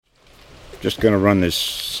Just going to run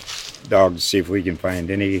this dog to see if we can find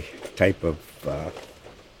any type of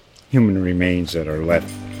human remains that are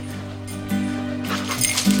left.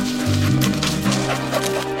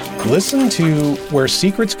 Listen to Where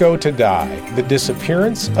Secrets Go to Die, The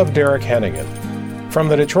Disappearance of Derek Hennigan. From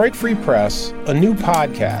the Detroit Free Press, a new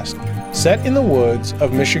podcast set in the woods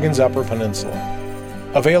of Michigan's Upper Peninsula.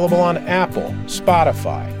 Available on Apple,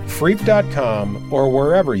 Spotify, Freep.com, or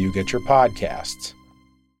wherever you get your podcasts.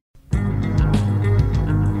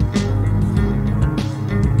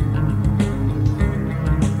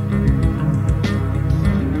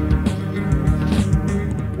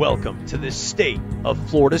 Welcome to the State of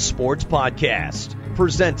Florida Sports Podcast,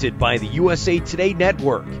 presented by the USA Today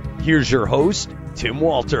Network. Here's your host, Tim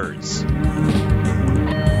Walters.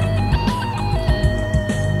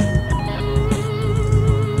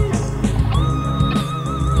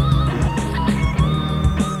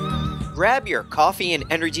 Grab your coffee and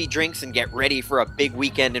energy drinks and get ready for a big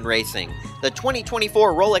weekend in racing. The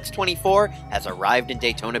 2024 Rolex 24 has arrived in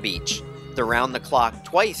Daytona Beach. The round-the-clock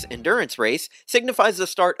twice endurance race signifies the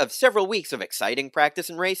start of several weeks of exciting practice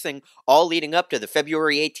and racing, all leading up to the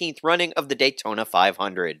February 18th running of the Daytona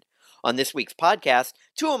 500. On this week's podcast,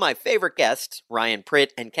 two of my favorite guests, Ryan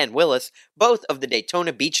Pritt and Ken Willis, both of the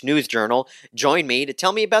Daytona Beach News-Journal, join me to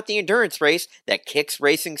tell me about the endurance race that kicks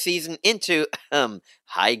racing season into,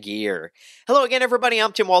 high gear. Hello again, everybody.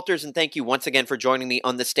 I'm Tim Walters, and thank you once again for joining me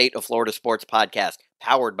on the State of Florida Sports Podcast,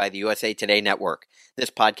 powered by the USA Today Network. This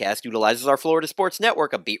podcast utilizes our Florida Sports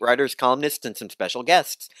Network of beat writers, columnists, and some special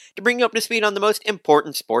guests to bring you up to speed on the most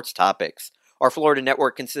important sports topics. Our Florida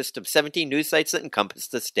network consists of 17 news sites that encompass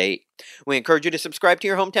the state. We encourage you to subscribe to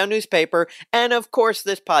your hometown newspaper, and of course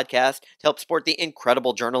this podcast to help support the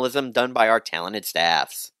incredible journalism done by our talented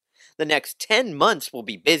staffs. The next 10 months will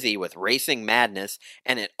be busy with racing madness,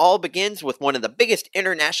 and it all begins with one of the biggest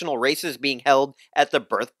international races being held at the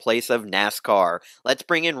birthplace of NASCAR. Let's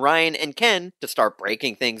bring in Ryan and Ken to start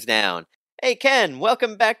breaking things down. Hey Ken,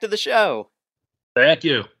 welcome back to the show. Thank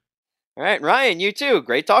you. All right, Ryan, you too.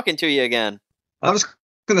 Great talking to you again. I was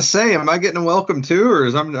going to say, am I getting a welcome too, or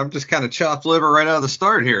is I'm just kind of chopped liver right out of the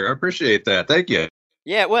start here? I appreciate that. Thank you.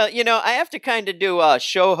 Yeah, well, I have to kind of do a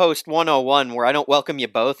show host 101 where I don't welcome you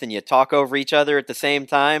both and you talk over each other at the same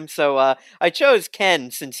time. So I chose Ken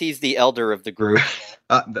since he's the elder of the group.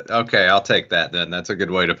 Okay, I'll take that then. That's a good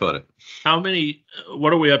way to put it. How many,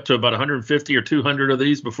 what are we up to, about 150 or 200 of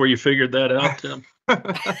these before you figured that out, Tim?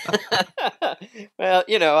 Well,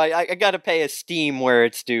 I got to pay esteem where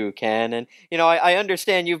it's due, Ken. And, I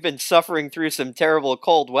understand you've been suffering through some terrible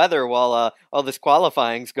cold weather while all this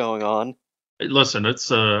qualifying's going on. Listen,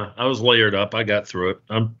 it's I was layered up. I got through it.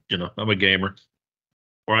 I'm a gamer,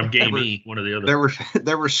 or I'm gamey, one or the other.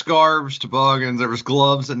 There were scarves, toboggans, there was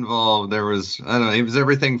gloves involved. There was, I don't know, it was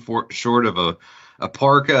everything short of a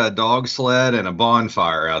parka, a dog sled, and a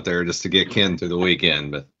bonfire out there just to get Ken through the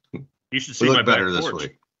weekend. But you should see my better back this porch.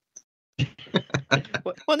 week.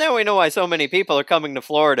 Well, now we know why so many people are coming to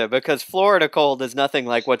Florida, because Florida cold is nothing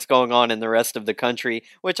like what's going on in the rest of the country,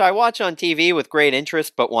 which I watch on TV with great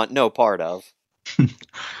interest but want no part of.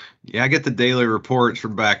 Yeah, I get the daily reports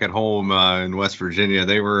from back at home in West Virginia.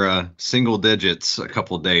 They were single digits a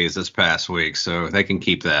couple of days this past week, so they can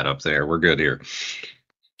keep that up there. We're good here.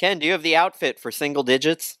 Ken, do you have the outfit for single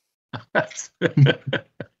digits?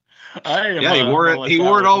 He wore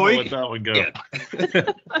it all week. Let that one go. Yeah.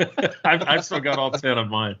 I've still got all 10 of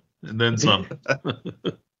mine, and then some.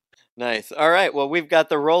 Nice. All right. Well, we've got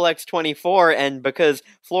the Rolex 24, and because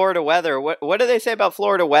Florida weather, what do they say about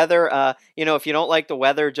Florida weather? If you don't like the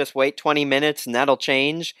weather, just wait 20 minutes and that'll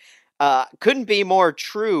change. Couldn't be more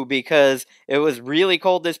true, because it was really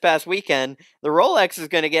cold this past weekend. The Rolex is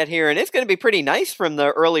going to get here, and it's going to be pretty nice from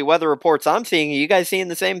the early weather reports I'm seeing. Are you guys seeing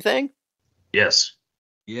the same thing? Yes.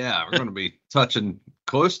 Yeah, we're going to be touching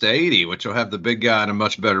close to 80, which will have the big guy in a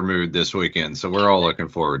much better mood this weekend. So we're all looking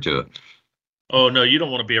forward to it. Oh, no, you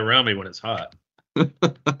don't want to be around me when it's hot.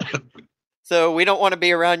 So we don't want to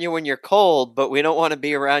be around you when you're cold, but we don't want to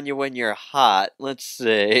be around you when you're hot. Let's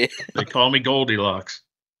see. They call me Goldilocks.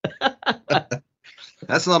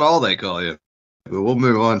 That's not all they call you, but we'll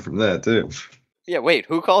move on from that, too. Yeah, wait,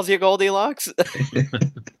 who calls you Goldilocks?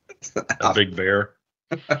 A big bear.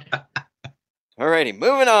 Alrighty,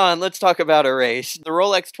 moving on. Let's talk about a race. The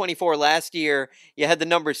Rolex 24 last year, you had the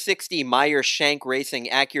number 60 Meyer Shank Racing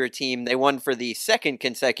Acura team. They won for the second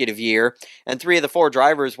consecutive year, and 3 of the 4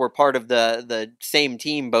 drivers were part of the same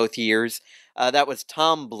team both years. That was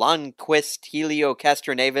Tom Blomqvist, Helio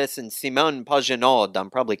Castroneves, and Simon Pagenaud. I'm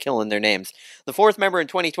probably killing their names. The 4th member in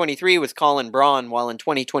 2023 was Colin Braun, while in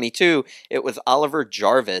 2022 it was Oliver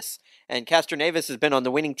Jarvis. and Castroneves has been on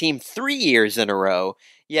the winning team 3 years in a row.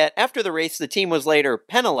 Yet after the race, the team was later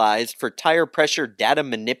penalized for tire pressure data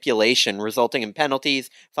manipulation, resulting in penalties,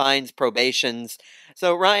 fines, probations.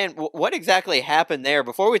 So, Ryan, what exactly happened there?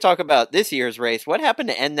 Before we talk about this year's race, what happened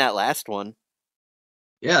to end that last one?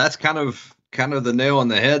 Yeah, that's kind of the nail on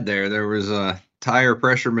the head there. There was a tire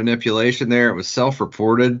pressure manipulation there. It was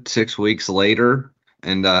self-reported 6 weeks later,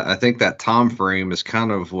 and I think that time frame is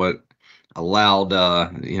kind of what allowed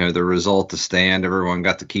the result to stand. Everyone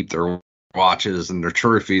got to keep their watches and their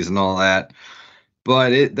trophies and all that,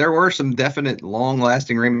 but there were some definite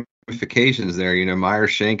long-lasting ramifications there. Meyer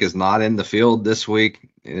Shank is not in the field this week.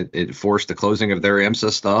 It forced the closing of their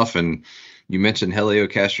IMSA stuff, and you mentioned Helio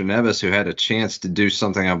Castroneves, who had a chance to do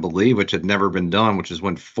something, I believe, which had never been done, which is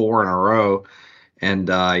win 4 in a row. And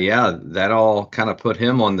that all kind of put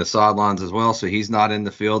him on the sidelines as well. So he's not in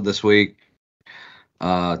the field this week.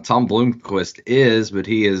 Tom Bloomquist is, but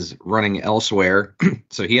he is running elsewhere.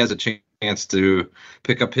 So he has a chance to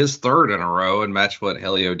pick up his 3rd in a row and match what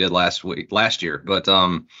Helio did last year. But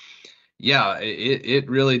it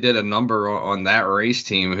really did a number on that race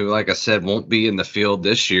team, who, like I said, won't be in the field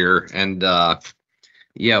this year. And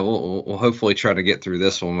we'll hopefully try to get through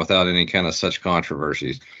this one without any kind of such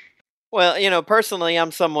controversies. Well, personally,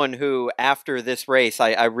 I'm someone who, after this race,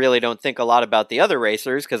 I really don't think a lot about the other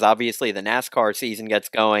racers, because obviously the NASCAR season gets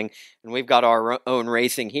going, and we've got our own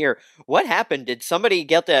racing here. What happened? Did somebody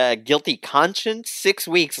get a guilty conscience 6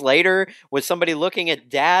 weeks later? Was somebody looking at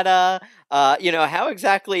data? How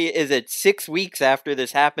exactly is it 6 weeks after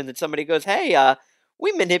this happened that somebody goes, hey,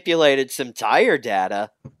 we manipulated some tire data?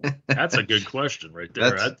 That's a good question right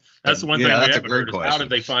there. That's the one thing we that's haven't heard is how did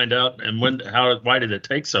they find out, and why did it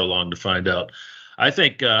take so long to find out? I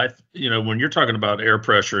think, when you're talking about air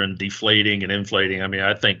pressure and deflating and inflating,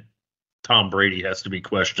 I think Tom Brady has to be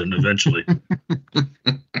questioned eventually.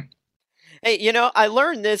 Hey, I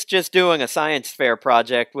learned this just doing a science fair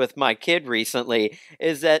project with my kid recently,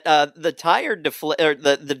 is that the tire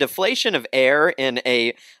the deflation of air in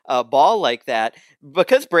a ball like that,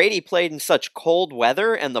 because Brady played in such cold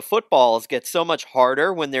weather and the footballs get so much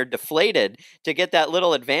harder when they're deflated, to get that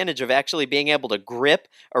little advantage of actually being able to grip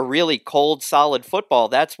a really cold, solid football.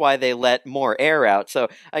 That's why they let more air out. So,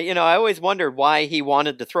 I always wondered why he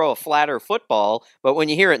wanted to throw a flatter football, but when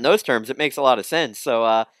you hear it in those terms, it makes a lot of sense.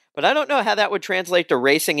 So, but I don't know how that would translate to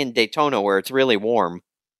racing in Daytona, where it's really warm.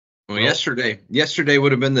 Well, yesterday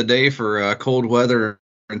would have been the day for cold weather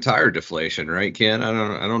and tire deflation, right, Ken? I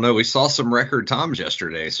don't know. We saw some record times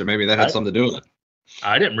yesterday, so maybe that had something to do with it.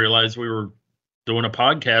 I didn't realize we were doing a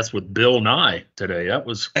podcast with Bill Nye today. That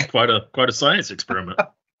was quite a science experiment.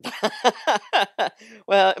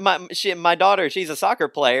 Well, my daughter, she's a soccer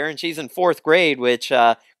player, and she's in 4th grade, which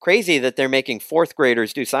crazy that they're making 4th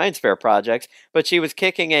graders do science fair projects, but she was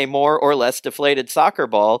kicking a more or less deflated soccer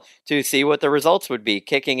ball to see what the results would be,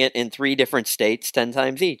 kicking it in 3 different states 10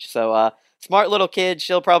 times each. So smart little kid.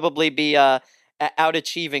 She'll probably be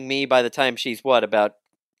out-achieving me by the time she's, about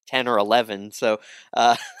 10 or 11. So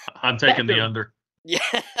I'm taking the under. Yeah.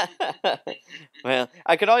 Well,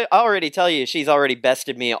 I could already tell you she's already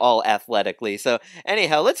bested me all athletically. So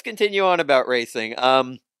anyhow, let's continue on about racing.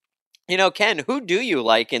 Ken, who do you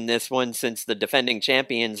like in this one, since the defending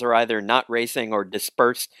champions are either not racing or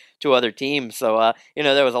dispersed to other teams? So,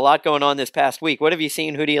 there was a lot going on this past week. What have you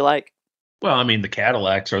seen? Who do you like? Well, the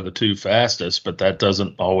Cadillacs are the 2 fastest, but that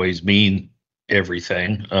doesn't always mean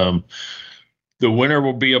everything. The winner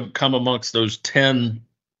will come amongst those 10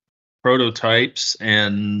 prototypes,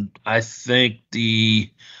 and I think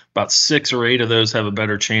about 6 or 8 of those have a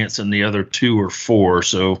better chance than the other 2 or 4.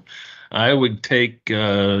 So I would take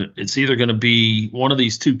it's either going to be one of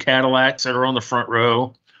these 2 Cadillacs that are on the front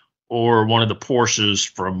row, or one of the Porsches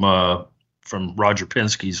from Roger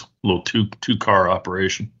Penske's little two car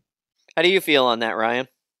operation. How do you feel on that, Ryan?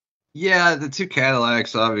 Yeah, the 2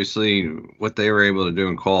 Cadillacs, obviously, what they were able to do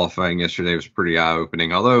in qualifying yesterday was pretty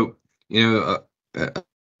eye-opening. Although,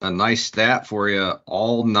 a nice stat for you,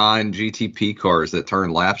 all 9 GTP cars that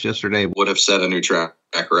turned laps yesterday would have set a new track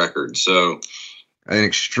record. So an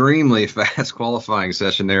extremely fast qualifying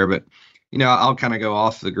session there. But, I'll kind of go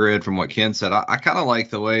off the grid from what Ken said. I kind of like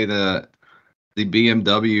the way the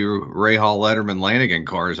BMW Rahal, Letterman, Lanigan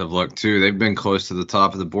cars have looked too. They've been close to the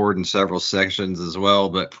top of the board in several sections as well.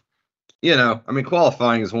 But,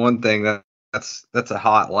 qualifying is one thing. That's a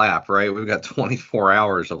hot lap, right? We've got 24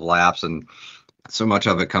 hours of laps, and so much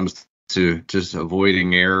of it comes to just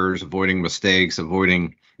avoiding errors, avoiding mistakes,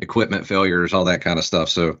 avoiding equipment failures, all that kind of stuff.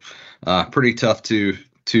 So pretty tough to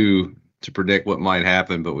predict what might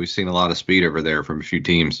happen, but we've seen a lot of speed over there from a few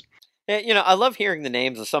teams. I love hearing the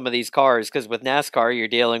names of some of these cars because with NASCAR, you're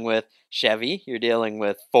dealing with Chevy, you're dealing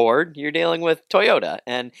with Ford, you're dealing with Toyota,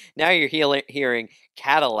 and now you're hearing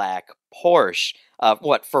Cadillac, Porsche,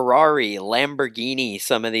 Ferrari, Lamborghini,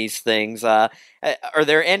 some of these things. Are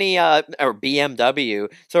there any, or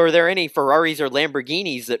BMW? So are there any Ferraris or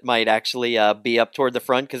Lamborghinis that might actually be up toward the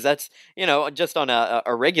front? Because that's, just on a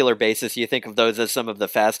regular basis, you think of those as some of the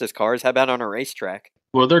fastest cars. How about on a racetrack?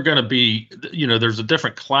 Well, they're going to be, there's a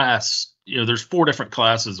different class. There's 4 different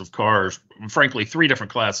classes of cars. Frankly, 3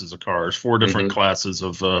 different classes of cars, 4 different classes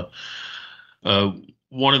of,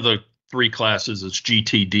 one of the 3 classes is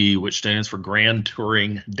GTD, which stands for Grand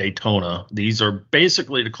Touring Daytona. These are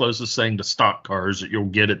basically the closest thing to stock cars that you'll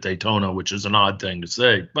get at Daytona, which is an odd thing to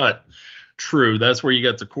say, but true. That's where you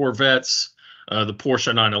got the Corvettes, the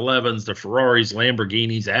Porsche 911s, the Ferraris,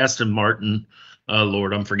 Lamborghinis, Aston Martin.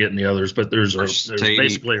 Lord, I'm forgetting the others, but there's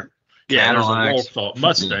basically, there's a roll call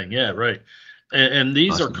Mustang. Yeah, right. And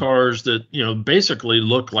these are cars that, basically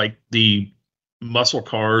look like the muscle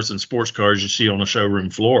cars and sports cars you see on the showroom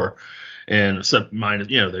floor. And except mine,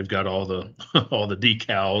 they've got all the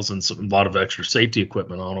decals and a lot of extra safety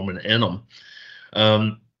equipment on them and in them.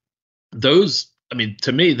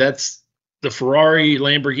 To me, that's the Ferrari,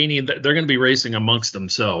 Lamborghini. They're going to be racing amongst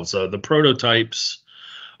themselves. The prototypes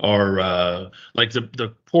are like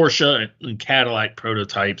the Porsche and Cadillac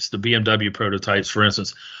prototypes, the BMW prototypes, for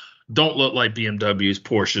instance, don't look like BMWs,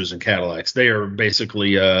 Porsches, and Cadillacs. They are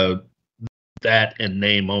basically that in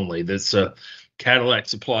name only. That's Cadillac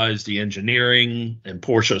supplies the engineering and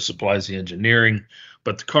Porsche supplies the engineering,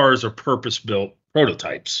 but the cars are purpose-built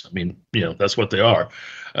prototypes. That's what they are.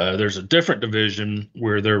 There's a different division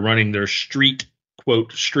where they're running their street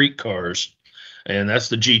cars, and that's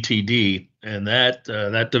the GTD, and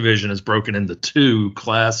that division is broken into 2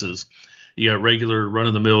 classes. You got regular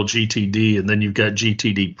run-of-the-mill GTD, and then you've got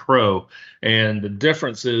GTD Pro. And the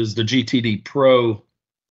difference is the GTD Pro,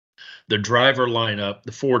 the driver lineup,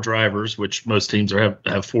 the 4 drivers, which most teams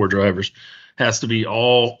have 4 drivers, has to be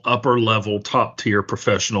all upper-level, top-tier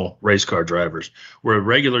professional race car drivers. Where a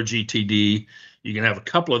regular GTD, you can have a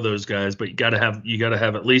couple of those guys, but you got to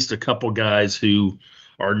have at least a couple guys who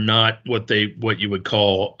are not what you would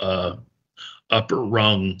call upper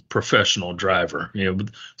rung professional driver.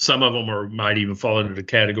 Some of them might even fall into the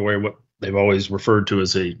category of what they've always referred to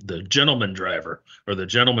as the gentleman driver or the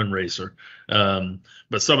gentleman racer.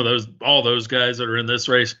 But all those guys that are in this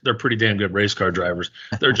race, they're pretty damn good race car drivers.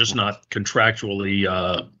 They're just not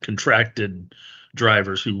contractually contracted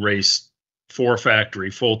drivers who race for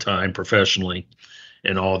factory full time professionally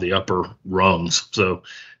in all the upper rungs. So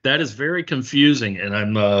that is very confusing,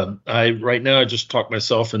 and right now I just talked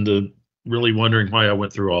myself into really wondering why I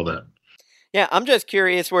went through all that. Yeah, I'm just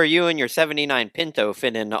curious where you and your '79 Pinto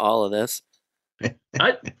fit into all of this.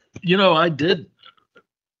 I did.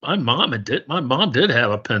 My mom did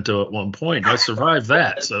have a Pinto at one point. I survived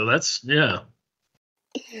that, so that's yeah.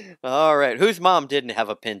 All right, whose mom didn't have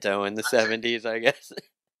a Pinto in the '70s? I guess.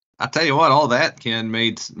 I tell you what, all that, Ken,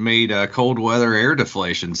 made cold weather air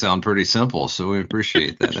deflation sound pretty simple. So we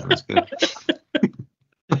appreciate that. That was good.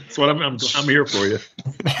 That's what I'm here for you.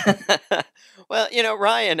 Well,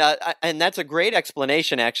 Ryan, and that's a great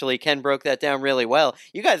explanation, actually. Ken broke that down really well.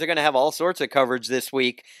 You guys are going to have all sorts of coverage this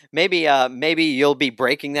week. Maybe you'll be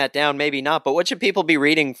breaking that down, maybe not. But what should people be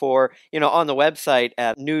reading for, on the website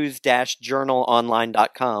at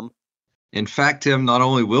news-journalonline.com? In fact, Tim, not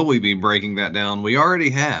only will we be breaking that down, we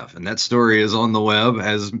already have, and that story is on the web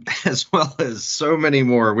as well as so many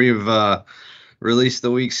more. We've released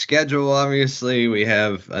the week's schedule, obviously. We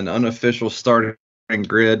have an unofficial starting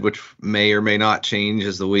grid, which may or may not change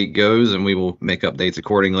as the week goes, and we will make updates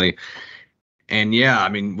accordingly. And yeah,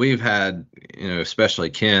 we've had, especially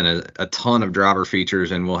Ken, a ton of driver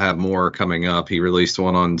features, and we'll have more coming up. He released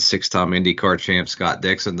one on 6-time IndyCar champ Scott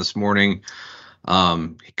Dixon this morning.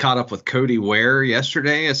 He caught up with Cody Ware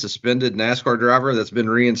yesterday, a suspended NASCAR driver that's been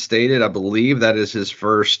reinstated. I believe that is his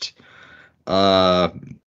first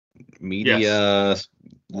media.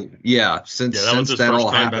 Yes. Since that was his that first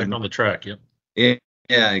all time happened back on the track. Yep.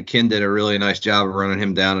 Yeah, and Ken did a really nice job of running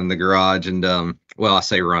him down in the garage. And I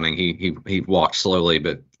say running, he walked slowly,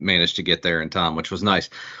 but managed to get there in time, which was nice.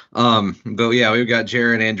 But yeah, we've got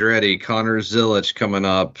Jaron Andretti, Connor Zilich coming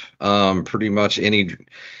up. Pretty much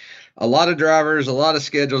a lot of drivers, a lot of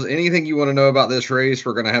schedules, anything you want to know about this race.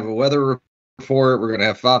 We're going to have a weather report. We're going to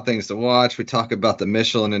have 5 things to watch. We talk about the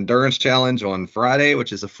Michelin Endurance Challenge on Friday,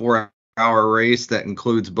 which is a 4-hour race that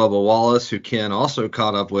includes Bubba Wallace, who Ken also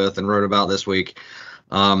caught up with and wrote about this week.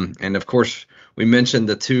 And of course, we mentioned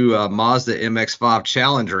the 2 Mazda MX-5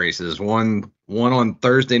 challenge races, one on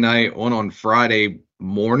Thursday night, one on Friday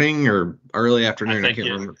morning or early afternoon. I can't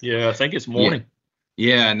remember. Yeah, I think it's morning.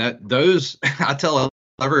 Yeah, and those I tell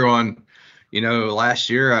everyone, last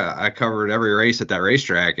year I covered every race at that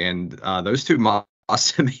racetrack, and those two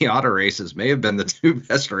Miata races may have been the two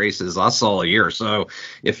best races I saw a year. So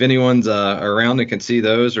if anyone's around and can see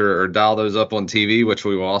those or dial those up on TV, which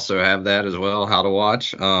we will also have that as well, how to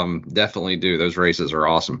watch, definitely do. Those races are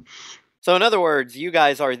awesome. So in other words, you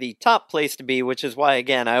guys are the top place to be, which is why,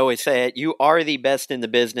 again, I always say it, you are the best in the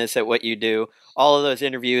business at what you do. All of those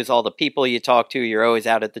interviews, all the people you talk to, you're always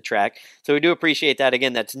out at the track. So we do appreciate that.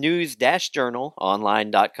 Again, that's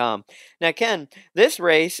news-journalonline.com. Now, Ken, this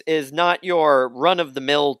race is not your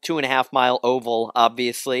run-of-the-mill 2.5-mile oval,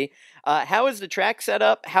 obviously. How is the track set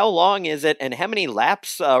up? How long is it? And how many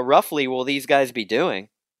laps, roughly, will these guys be doing?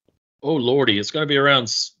 Oh, Lordy, it's going to be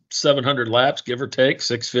around 700 laps, give or take,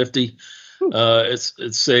 650.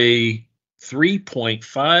 It's a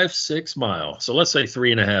 3.56 mile. So let's say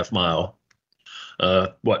 3.5 mile.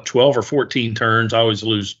 12 or 14 turns. I always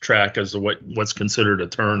lose track as to what's considered a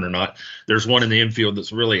turn or not. There's one in the infield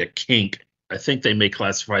that's really a kink. I think they may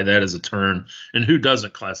classify that as a turn. And who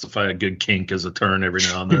doesn't classify a good kink as a turn every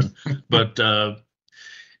now and then? But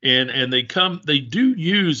and they do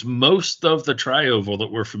use most of the tri-oval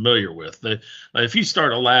that we're familiar with. If you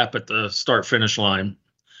start a lap at the start finish line,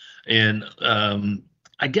 and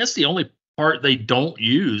I guess the only part they don't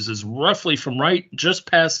use is roughly from right just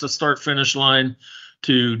past the start finish line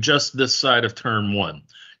to just this side of turn one.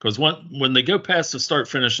 Because when they go past the start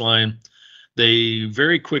finish line, they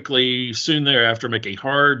very quickly, soon thereafter, make a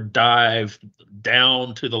hard dive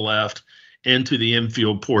down to the left into the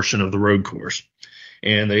infield portion of the road course.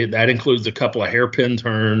 And that includes a couple of hairpin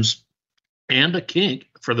turns and a kink,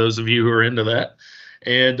 for those of you who are into that.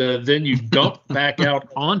 And then you dump back out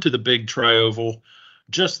onto the big tri-oval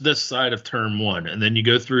just this side of turn one. And then you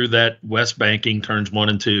go through that west banking, turns 1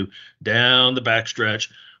 and 2, down the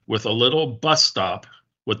backstretch with a little bus stop,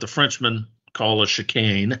 what the Frenchmen call a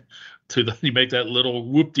chicane. You make that little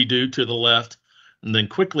whoop-de-doo to the left, and then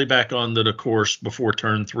quickly back onto the course before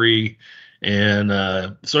turn 3. And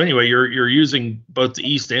so anyway, you're using both the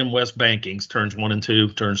east and west bankings, turns 1 and 2,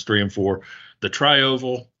 turns 3 and 4, the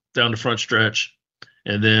tri-oval down the front stretch,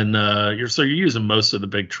 and then you're using most of the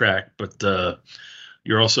big track, but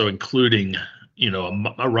you're also including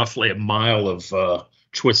roughly a mile of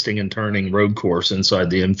twisting and turning road course inside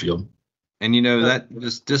the infield. And that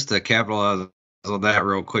just to capitalize on that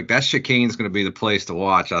real quick, that chicane is going to be the place to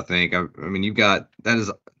watch. I think. I mean, that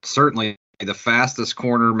is certainly the fastest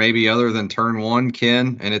corner, maybe other than turn 1,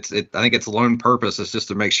 Ken. And I think its lone purpose is just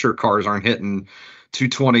to make sure cars aren't hitting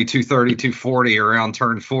 220, 230, 240 around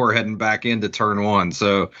turn 4, heading back into turn 1.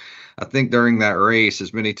 So I think during that race,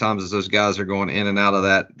 as many times as those guys are going in and out of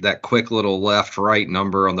that quick little left-right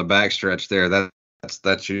number on the backstretch there,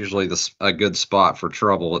 that's usually a good spot for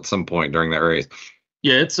trouble at some point during that race.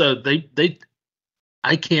 Yeah, it's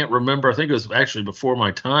I can't remember. I think it was actually before my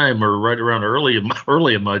time or right around early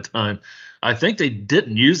in my time. I think they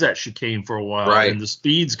didn't use that chicane for a while, right. And the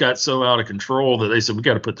speeds got so out of control that they said, we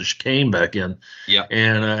got to put the chicane back in. Yeah.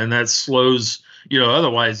 And that slows,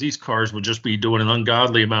 otherwise these cars would just be doing an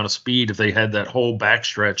ungodly amount of speed if they had that whole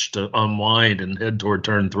backstretch to unwind and head toward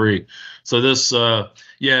turn 3. So this, and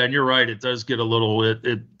you're right. It does get a little,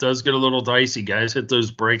 it does get a little dicey, guys. Hit those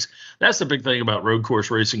brakes. That's the big thing about road course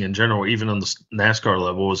racing in general, even on the NASCAR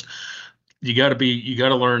level, is you got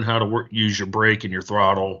to learn how to use your brake and your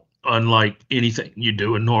throttle, unlike anything you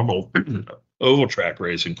do in normal oval track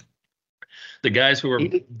racing. The guys who are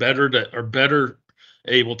better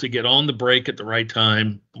able to get on the brake at the right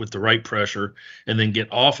time with the right pressure and then get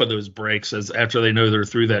off of those brakes after they know they're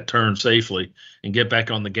through that turn safely and get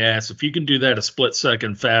back on the gas. If you can do that a split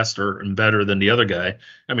second faster and better than the other guy,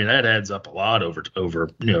 I mean, that adds up a lot over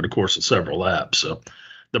the course of several laps. So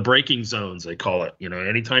the braking zones, they call it,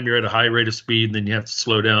 anytime you're at a high rate of speed and then you have to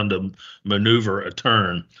slow down to maneuver a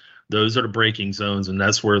turn, those are the braking zones, and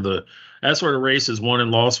that's where the race is won and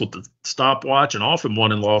lost with the stopwatch, and often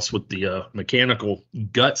won and lost with the mechanical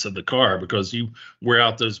guts of the car, because you wear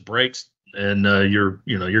out those brakes and you're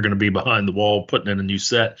going to be behind the wall putting in a new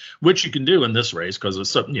set, which you can do in this race because it's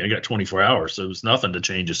something you got 24 hours, so it's nothing to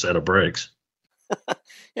change a set of brakes.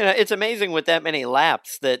 It's amazing with that many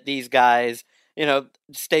laps that these guys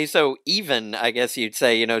stay so even, I guess you'd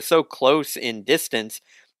say, so close in distance.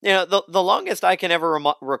 The longest I can ever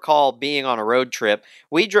recall being on a road trip,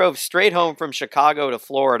 we drove straight home from Chicago to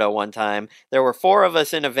Florida one time. There were 4 of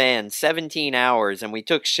us in a van, 17 hours, and we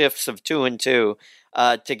took shifts of 2 and 2.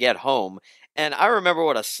 to get home. And I remember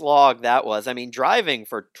what a slog that was. I mean, driving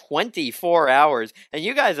for 24 hours, and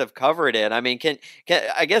you guys have covered it. I mean, can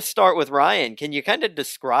I guess start with Ryan? Can you kind of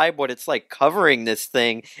describe what it's like covering this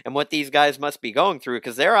thing and what these guys must be going through?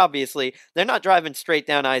 Because they're not driving straight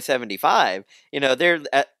down I-75. They're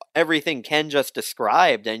everything Ken just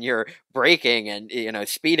described, and you're braking and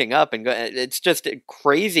speeding up, and it's just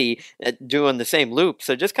crazy doing the same loop.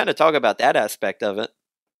 So just kind of talk about that aspect of it.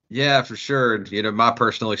 Yeah, for sure. My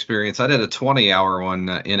personal experience, I did a 20-hour one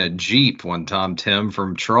in a Jeep one time, Tim,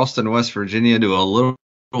 from Charleston, West Virginia to a little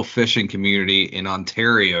fishing community in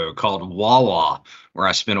Ontario called Wawa, where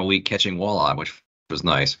I spent a week catching walleye, which was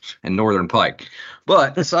nice, and northern pike.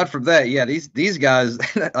 But aside from that, yeah, these guys,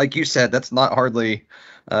 like you said, that's not hardly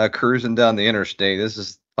cruising down the interstate. This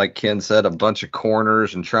is, like Ken said, a bunch of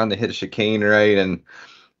corners and trying to hit a chicane right. And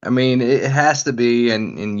I mean, it has to be,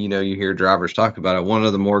 and you hear drivers talk about it, one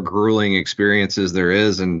of the more grueling experiences there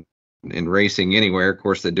is in racing anywhere. Of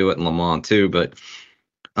course, they do it in Le Mans too, but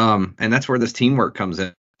and that's where this teamwork comes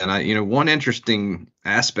in. And one interesting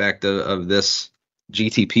aspect of this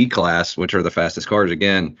GTP class, which are the fastest cars,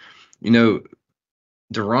 again,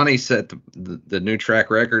 Durrani set the new track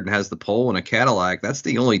record and has the pole in a Cadillac. That's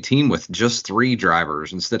the only team with just 3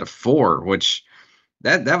 drivers instead of 4, which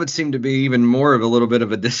that would seem to be even more of a little bit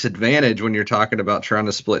of a disadvantage when you're talking about trying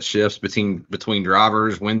to split shifts between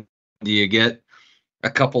drivers. When do you get a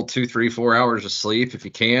couple, 2, 3, 4 hours of sleep if you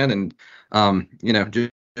can? And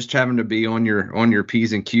just having to be on your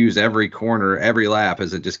P's and Q's every corner, every lap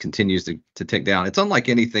as it just continues to tick down. It's unlike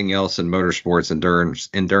anything else in motorsports.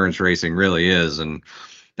 Endurance racing really is, and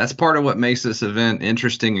that's part of what makes this event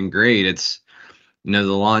interesting and great. It's the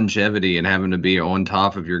longevity and having to be on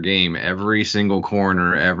top of your game every single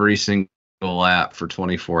corner, every single lap for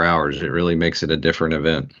 24 hours. It really makes it a different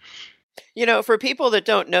event. For people that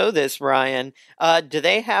don't know this, Ryan, do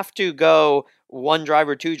they have to go 1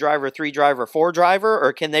 driver, 2 driver, 3 driver, 4 driver,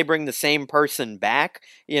 or can they bring the same person back?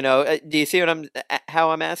 Do you see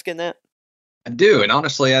how I'm asking that? I do, and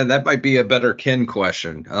honestly, that might be a better Ken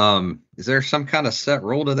question. Is there some kind of set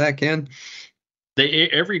rule to that, Ken?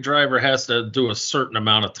 Every driver has to do a certain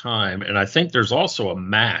amount of time, and I think there's also a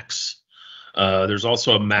max. There's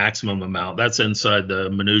also a maximum amount. That's inside the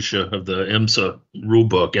minutia of the IMSA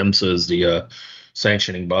rulebook. IMSA is the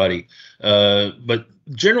sanctioning body. But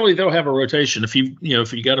generally, they'll have a rotation. If you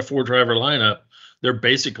got a 4-driver lineup, they're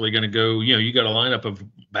basically going to go. You got a lineup of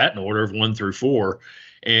batting order of 1 through 4.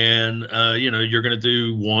 And, you're going to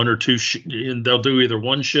do 1 or 2, and they'll do either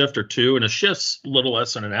 1 shift or 2, and a shift's a little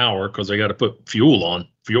less than an hour because they got to put fuel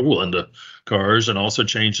into cars and also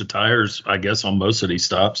change the tires, I guess, on most of these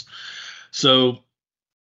stops. So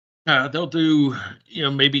they'll do,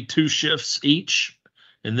 maybe 2 shifts each,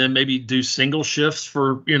 and then maybe do single shifts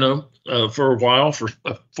for a while, for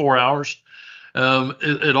 4 hours.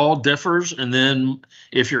 It all differs. And then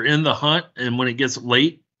if you're in the hunt and when it gets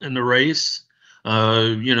late in the race,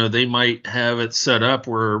 they might have it set up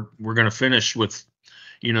where we're going to finish with,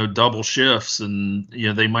 double shifts, and,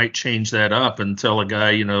 they might change that up and tell a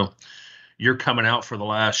guy, you're coming out for the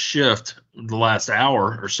last shift, the last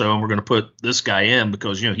hour or so, and we're going to put this guy in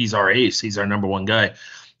because, he's our ace. He's our number 1 guy.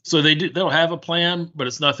 So they'll have a plan, but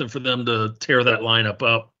it's nothing for them to tear that lineup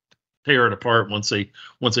up, tear it apart once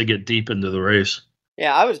they get deep into the race.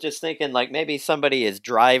 Yeah, I was just thinking like maybe somebody is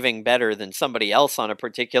driving better than somebody else on a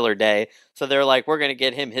particular day. So they're like, we're going to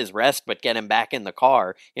get him his rest, but get him back in the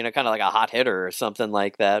car, kind of like a hot hitter or something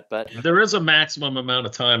like that. But there is a maximum amount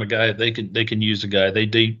of time they can use a guy. They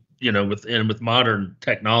do, with modern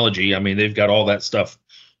technology, I mean, they've got all that stuff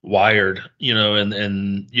wired,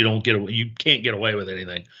 and you can't get away with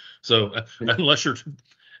anything. So unless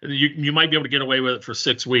you might be able to get away with it for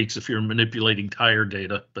 6 weeks if you're manipulating tire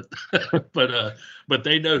data, but but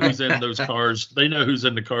they know who's in those cars. They know who's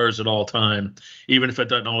in the cars at all time, even if it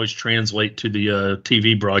doesn't always translate to the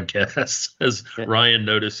TV broadcasts. As Ryan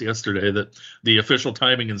noticed yesterday, that the official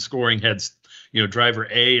timing and scoring had driver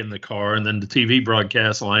A in the car, and then the TV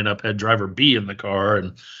broadcast lineup had driver B in the car,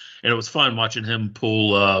 and it was fun watching him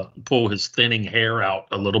pull his thinning hair out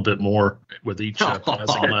a little bit more with each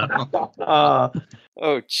passing lap.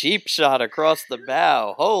 Cheap shot across the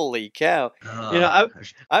bow. Holy cow.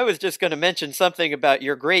 I was just going to mention something about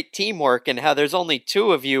your great teamwork and how there's only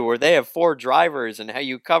 2 of you where they have 4 drivers and how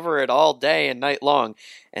you cover it all day and night long.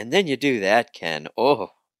 And then you do that, Ken.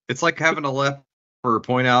 Oh. It's like having a leper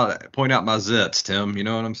point out my zits, Tim. You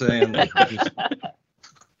know what I'm saying?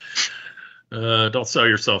 Don't sell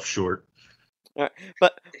yourself short.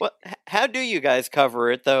 But how do you guys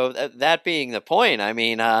cover it, though? That being the point, I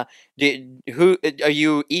mean, are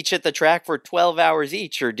you each at the track for 12 hours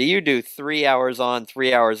each, or do you do 3 hours on,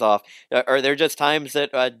 3 hours off? Are there just times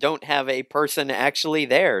that don't have a person actually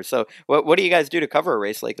there? So what do you guys do to cover a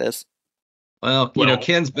race like this? Well,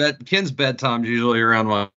 Ken's bedtime's usually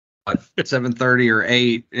around 7:30 or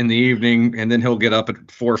 8 in the evening, and then he'll get up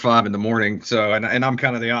at 4 or 5 in the morning. So, and I'm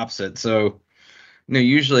kind of the opposite. So,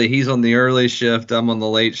 usually he's on the early shift, I'm on the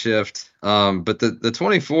late shift. But the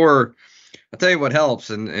 24, I'll tell you what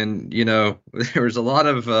helps, and there was a lot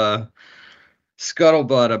of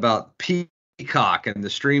scuttlebutt about Peacock and the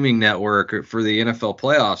streaming network for the NFL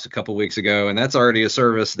playoffs a couple weeks ago, and that's already a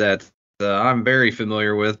service that I'm very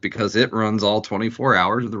familiar with because it runs all 24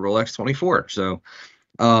 hours of the Rolex 24. So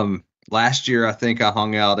last year, I think I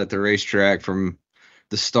hung out at the racetrack from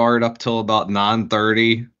the start up till about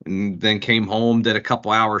 9:30, and then came home, did a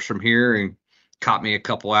couple hours from here, and caught me a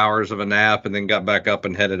couple hours of a nap, and then got back up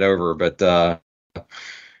and headed over. But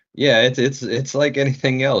yeah, it's like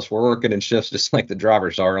anything else. We're working in shifts just like the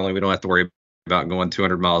drivers are, only we don't have to worry about going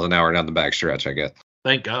 200 miles an hour down the back stretch, I guess.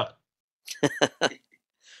 Thank God.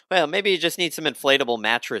 Well, maybe you just need some inflatable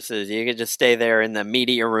mattresses. You could just stay there in the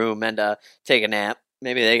media room and take a nap.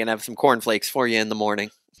 Maybe they can have some cornflakes for you in the morning.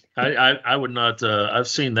 I would not. I've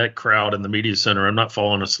seen that crowd in the media center. I'm not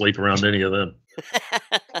falling asleep around any of them.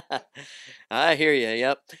 I hear you.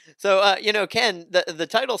 Yep. So, Ken, the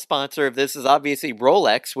title sponsor of this is obviously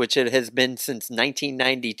Rolex, which it has been since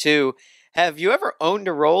 1992. Have you ever owned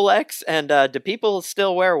a Rolex? And do people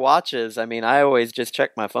still wear watches? I mean, I always just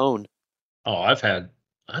check my phone. Oh, I've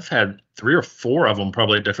had 3 or 4 of them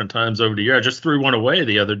probably at different times over the year. I just threw one away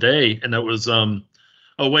the other day, and it was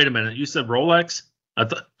oh, wait a minute, you said Rolex? I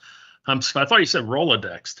thought you said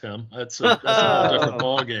Rolodex, Tim. That's a whole different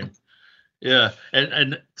ballgame. Yeah,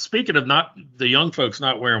 and speaking of not the young folks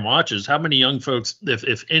not wearing watches, how many young folks,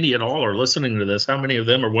 if any at all, are listening to this? How many of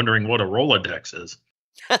them are wondering what a Rolodex is?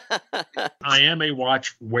 I am a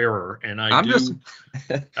watch wearer, and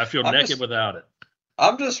I feel naked without it.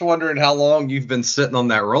 I'm just wondering how long you've been sitting on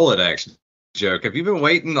that Rolodex joke. Have you been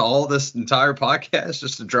waiting all this entire podcast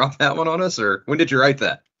just to drop that one on us, or when did you write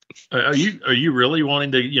that? Are you really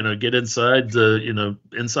wanting to get inside the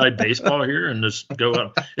inside baseball here and just go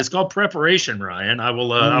up? It's called preparation, Ryan. I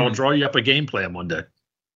will draw you up a game plan one day.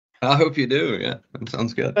 I hope you do. Yeah, that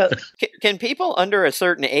sounds good. Can people under a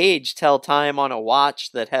certain age tell time on a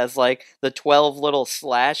watch that has like the 12 little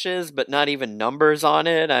slashes but not even numbers on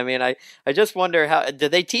it? I mean, I just wonder, how do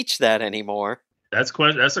they teach that anymore? That's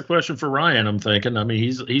a question for Ryan, I'm thinking. I mean,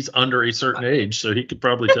 he's under a certain age, so he could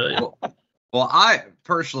probably tell you. Well, I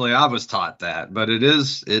was taught that, but it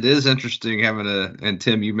is interesting having and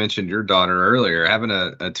Tim, you mentioned your daughter earlier, having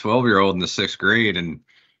a 12-year-old in the 6th grade and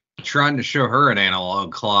trying to show her an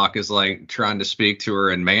analog clock is like trying to speak to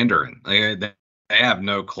her in Mandarin. They have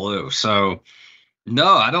no clue. So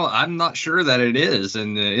no, I'm not sure that it is.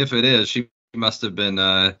 And if it is, she must have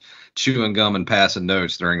been chewing gum and passing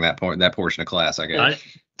notes during that portion of class, I guess.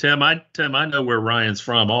 Tim, I know where Ryan's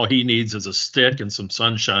from. All he needs is a stick and some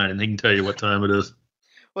sunshine, and he can tell you what time it is.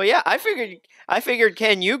 Well, yeah, I figured,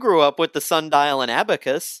 Ken, you grew up with the sundial and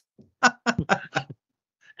abacus.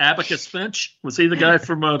 Abacus Finch? Was he the guy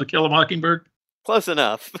from To Kill a Mockingbird? Close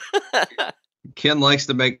enough. Ken likes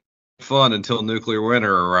to make fun until nuclear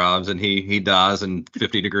winter arrives and he dies in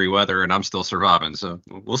 50-degree weather, and I'm still surviving. So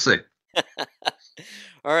we'll see.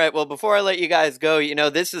 All right. Well, before I let you guys go,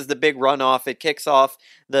 this is the big runoff. It kicks off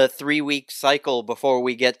the 3-week cycle before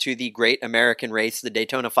we get to the Great American Race, the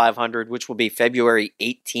Daytona 500, which will be February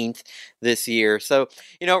 18th this year. So,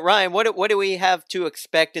 Ryan, what do we have to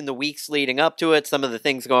expect in the weeks leading up to it? Some of the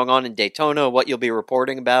things going on in Daytona, what you'll be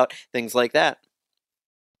reporting about, things like that.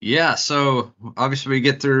 Yeah, so obviously we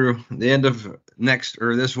get through the end of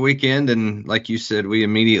this weekend, and like you said, we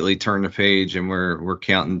immediately turn the page and we're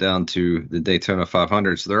counting down to the Daytona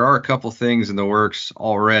 500. So there are a couple things in the works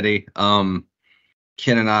already.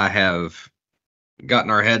 Ken and I have gotten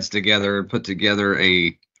our heads together and put together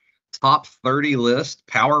a top 30 list,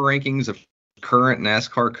 power rankings of current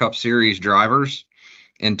NASCAR Cup Series drivers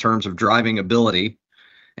in terms of driving ability.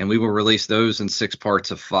 And we will release those in 6 parts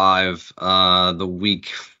of 5 the week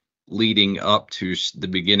leading up to the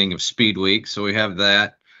beginning of Speed Week. So we have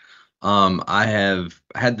that. I have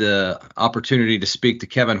had the opportunity to speak to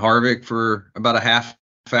Kevin Harvick for about a half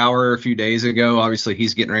hour a few days ago. Obviously,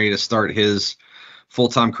 he's getting ready to start his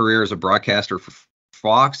full-time career as a broadcaster for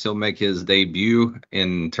Fox. He'll make his debut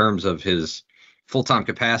in terms of his full-time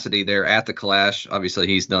capacity there at the Clash. Obviously,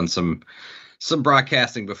 he's done some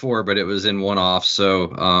broadcasting before, but it was in one-off.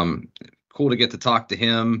 So cool to get to talk to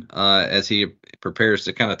him as he prepares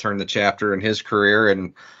to kind of turn the chapter in his career.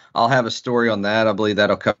 And I'll have a story on that. I believe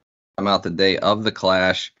that'll come out the day of the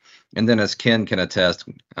Clash. And then, as Ken can attest,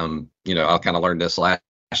 I'll kind of learned this last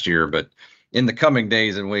year, but in the coming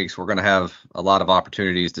days and weeks, we're going to have a lot of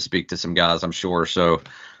opportunities to speak to some guys, I'm sure. So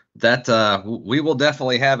that we will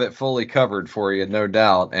definitely have it fully covered for you, no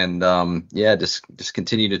doubt. And just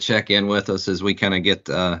continue to check in with us as we kind of get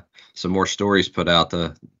some more stories put out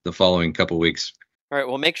the following couple weeks. All right,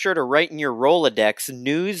 well, make sure to write in your Rolodex,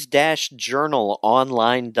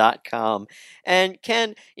 news-journalonline.com. And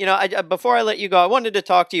Ken, before I let you go, I wanted to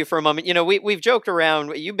talk to you for a moment. We've joked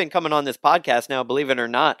around. You've been coming on this podcast now, believe it or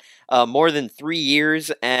not, more than 3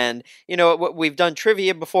 years. And, we've done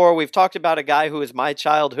trivia before. We've talked about a guy who was my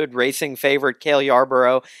childhood racing favorite, Cale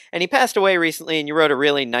Yarborough. And he passed away recently, and you wrote a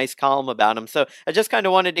really nice column about him. So I just kind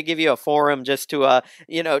of wanted to give you a forum just to,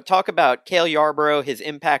 talk about Cale Yarborough, his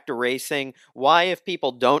impact to racing, why, if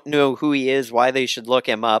people don't know who he is, why they should look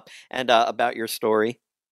him up, and about your story.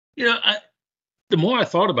 The more I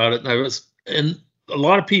thought about it, and a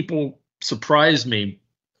lot of people surprised me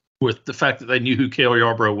with the fact that they knew who Cale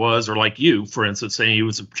Yarborough was, or like you, for instance, saying he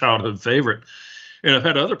was a childhood favorite. And I've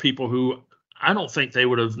had other people who I don't think they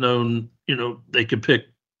would have known, they could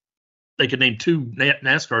name two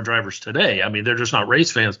NASCAR drivers today. I mean, they're just not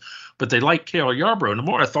race fans, but they like Cale Yarborough. And the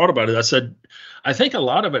more I thought about it, I said, I think a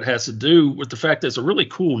lot of it has to do with the fact that it's a really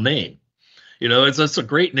cool name. It's a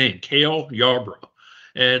great name, Cale Yarborough.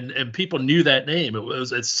 And people knew that name.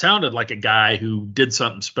 It sounded like a guy who did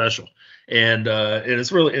something special. And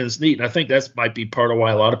it's neat. And I think that might be part of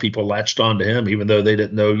why a lot of people latched on to him, even though they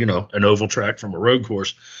didn't know, an oval track from a road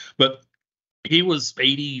course. But he was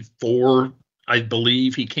 84, I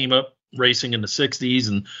believe. He came up racing in the 60s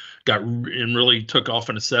and really took off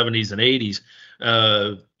in the 70s and 80s.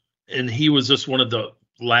 And he was just one of the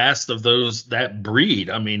last of that breed.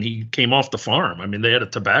 I mean, he came off the farm. I mean, they had a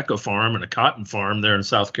tobacco farm and a cotton farm there in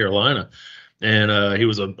South Carolina. And he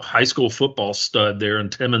was a high school football stud there in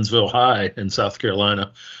Timmonsville High in South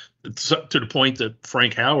Carolina, to the point that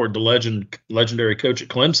Frank Howard, the legendary coach at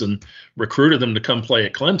Clemson, recruited him to come play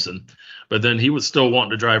at Clemson. But then he was still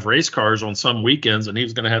wanting to drive race cars on some weekends, and he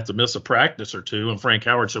was going to have to miss a practice or two. And Frank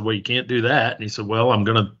Howard said, well, you can't do that. And he said, well, I'm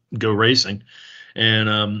going to go racing.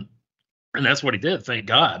 And that's what he did, thank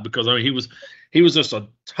God, because he was just a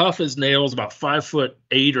tough as nails, about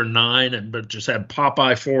 5'8" or 9", but just had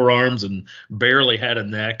Popeye forearms and barely had a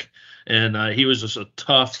neck. And he was just a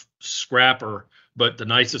tough scrapper, but the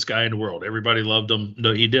nicest guy in the world. Everybody loved him.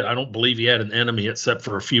 No, he did. I don't believe he had an enemy except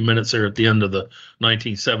for a few minutes there at the end of the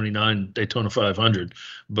 1979 Daytona 500.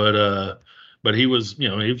 But he was, he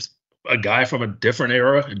was a guy from a different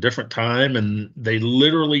era, a different time, and they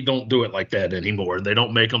literally don't do it like that anymore. They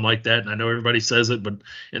don't make them like that. And I know everybody says it, but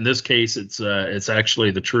in this case, it's actually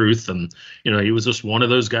the truth. And, he was just one of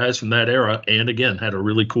those guys from that era. And again, had a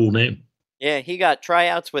really cool name. Yeah, he got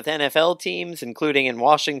tryouts with NFL teams, including in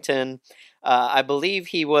Washington. I believe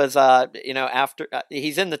he was,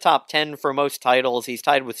 he's in the top 10 for most titles. He's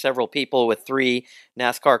tied with several people with 3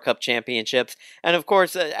 NASCAR Cup championships. And of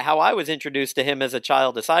course, how I was introduced to him as a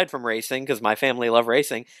child, aside from racing, because my family loved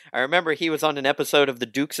racing, I remember he was on an episode of The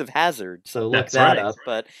Dukes of Hazzard. So look that up.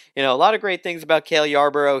 But, a lot of great things about Cale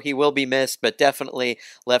Yarborough. He will be missed, but definitely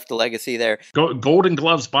left a legacy there. Golden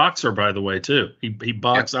Gloves boxer, by the way, too. He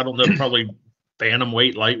boxed, I don't know, probably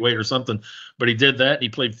bantamweight, lightweight or something, but he did that. He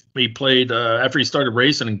played after he started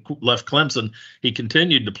racing and left Clemson, he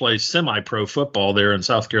continued to play semi-pro football there in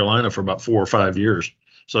South Carolina for about 4 or 5 years.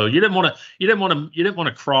 So you didn't want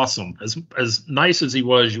to cross him. As nice as he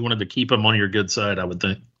was, you wanted to keep him on your good side, I would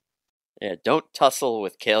think. Yeah, don't tussle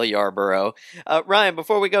with Cale Yarborough. Ryan,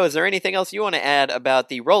 before we go, is there anything else you want to add about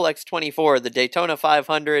the Rolex 24, the Daytona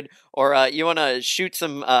 500, or you want to shoot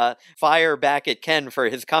some fire back at Ken for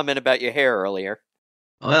his comment about your hair earlier?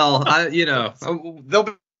 Well,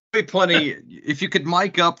 there'll be plenty. If you could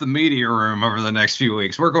mic up the media room over the next few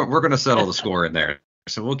weeks, we're going to settle the score in there.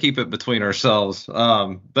 So we'll keep it between ourselves.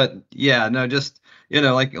 But yeah, no, just.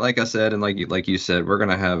 Like I said, and like you said, we're going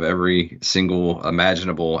to have every single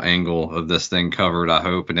imaginable angle of this thing covered, I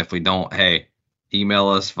hope. And if we don't, hey, email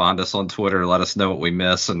us, find us on Twitter, let us know what we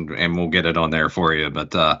miss, and we'll get it on there for you.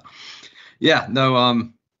 But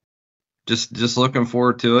just looking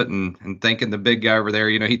forward to it and thanking the big guy over there.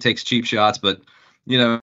 He takes cheap shots, but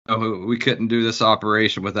we couldn't do this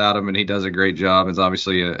operation without him, and he does a great job. And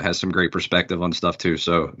obviously has some great perspective on stuff too.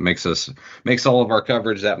 So it makes all of our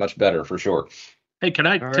coverage that much better for sure. Hey, Tim,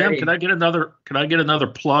 can I get another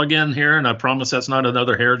plug in here? And I promise that's not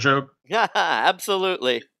another hair joke. Yeah,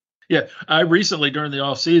 absolutely. Yeah. I recently, during the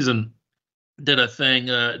off season, did a thing.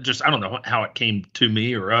 Just I don't know how it came to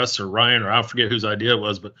me or us or Ryan or I forget whose idea it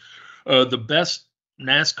was, but the best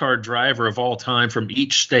NASCAR driver of all time from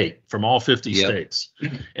each state, from all 50 states.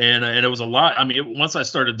 And it was a lot. I mean, once I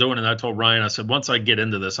started doing it, I told Ryan, I said, once I get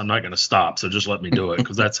into this, I'm not going to stop. So just let me do it.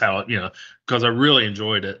 Because that's how, because I really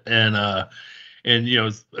enjoyed it. And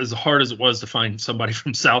as hard as it was to find somebody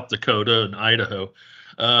from South Dakota and Idaho.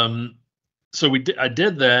 So I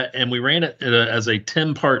did that, and we ran it as a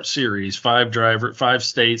 10-part series, 5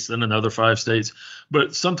 states, then another 5 states.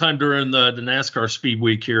 But sometime during the NASCAR Speed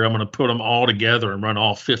Week here, I'm going to put them all together and run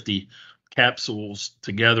all 50 capsules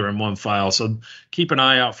together in one file. So keep an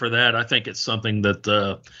eye out for that. I think it's something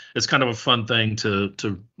that it's kind of a fun thing to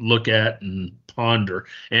look at and ponder.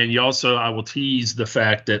 And I will tease the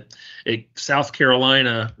fact that South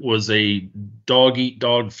Carolina was a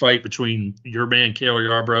dog-eat-dog fight between your man Cale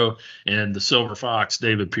Yarborough and the Silver Fox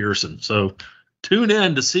David Pearson. So tune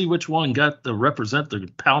in to see which one got to represent the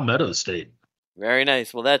Palmetto State. Very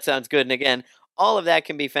nice. Well, that sounds good. And again, all of that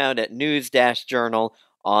can be found at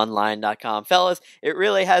news-journalonline.com. Fellas, it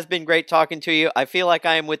really has been great talking to you. I feel like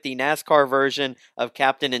I am with the NASCAR version of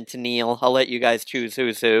Captain and Tennille. I'll let you guys choose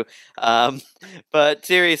who's who. But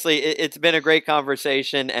seriously, it's been a great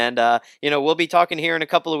conversation. And, we'll be talking here in a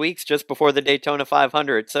couple of weeks just before the Daytona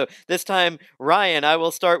 500. So this time, Ryan, I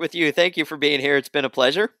will start with you. Thank you for being here. It's been a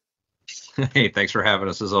pleasure. Hey, thanks for having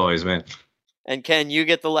us as always, man. And Ken, you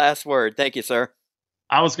get the last word. Thank you, sir.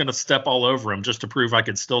 I was going to step all over him just to prove I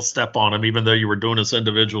could still step on him, even though you were doing this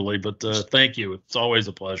individually. But thank you. It's always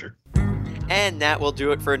a pleasure. And that will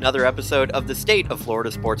do it for another episode of the State of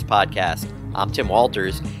Florida Sports Podcast. I'm Tim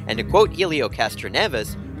Walters, and to quote Helio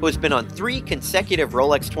Castroneves, who has been on 3 consecutive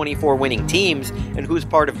Rolex 24 winning teams and who's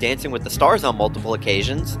part of Dancing with the Stars on multiple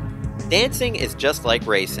occasions, dancing is just like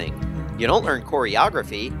racing. You don't learn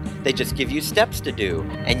choreography, they just give you steps to do,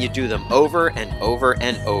 and you do them over and over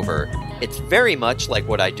and over. It's very much like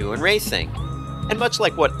what I do in racing, and much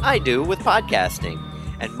like what I do with podcasting,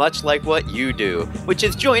 and much like what you do, which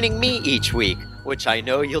is joining me each week, which I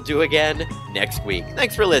know you'll do again next week.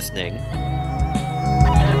 Thanks for listening.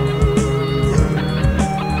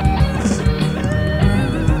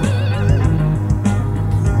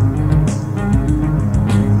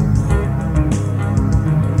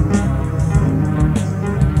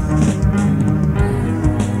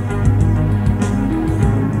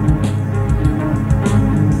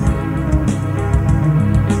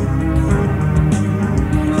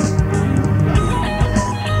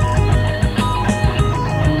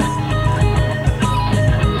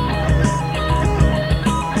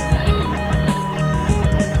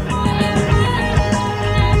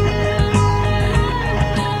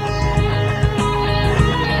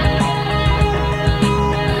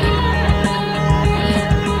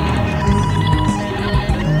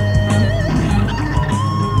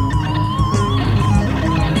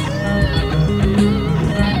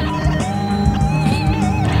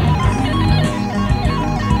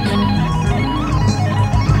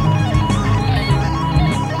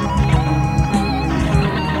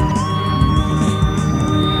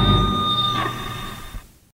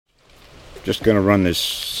 Just going to run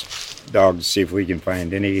this dog to see if we can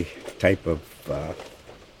find any type of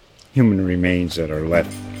human remains that are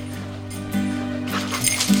left.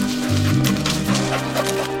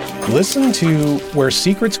 Listen to Where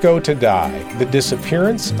Secrets Go to Die, The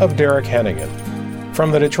Disappearance of Derek Hennigan.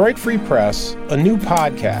 From the Detroit Free Press, a new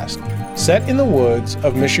podcast set in the woods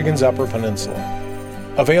of Michigan's Upper Peninsula.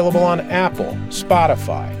 Available on Apple,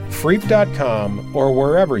 Spotify, Freep.com, or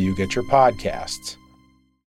wherever you get your podcasts.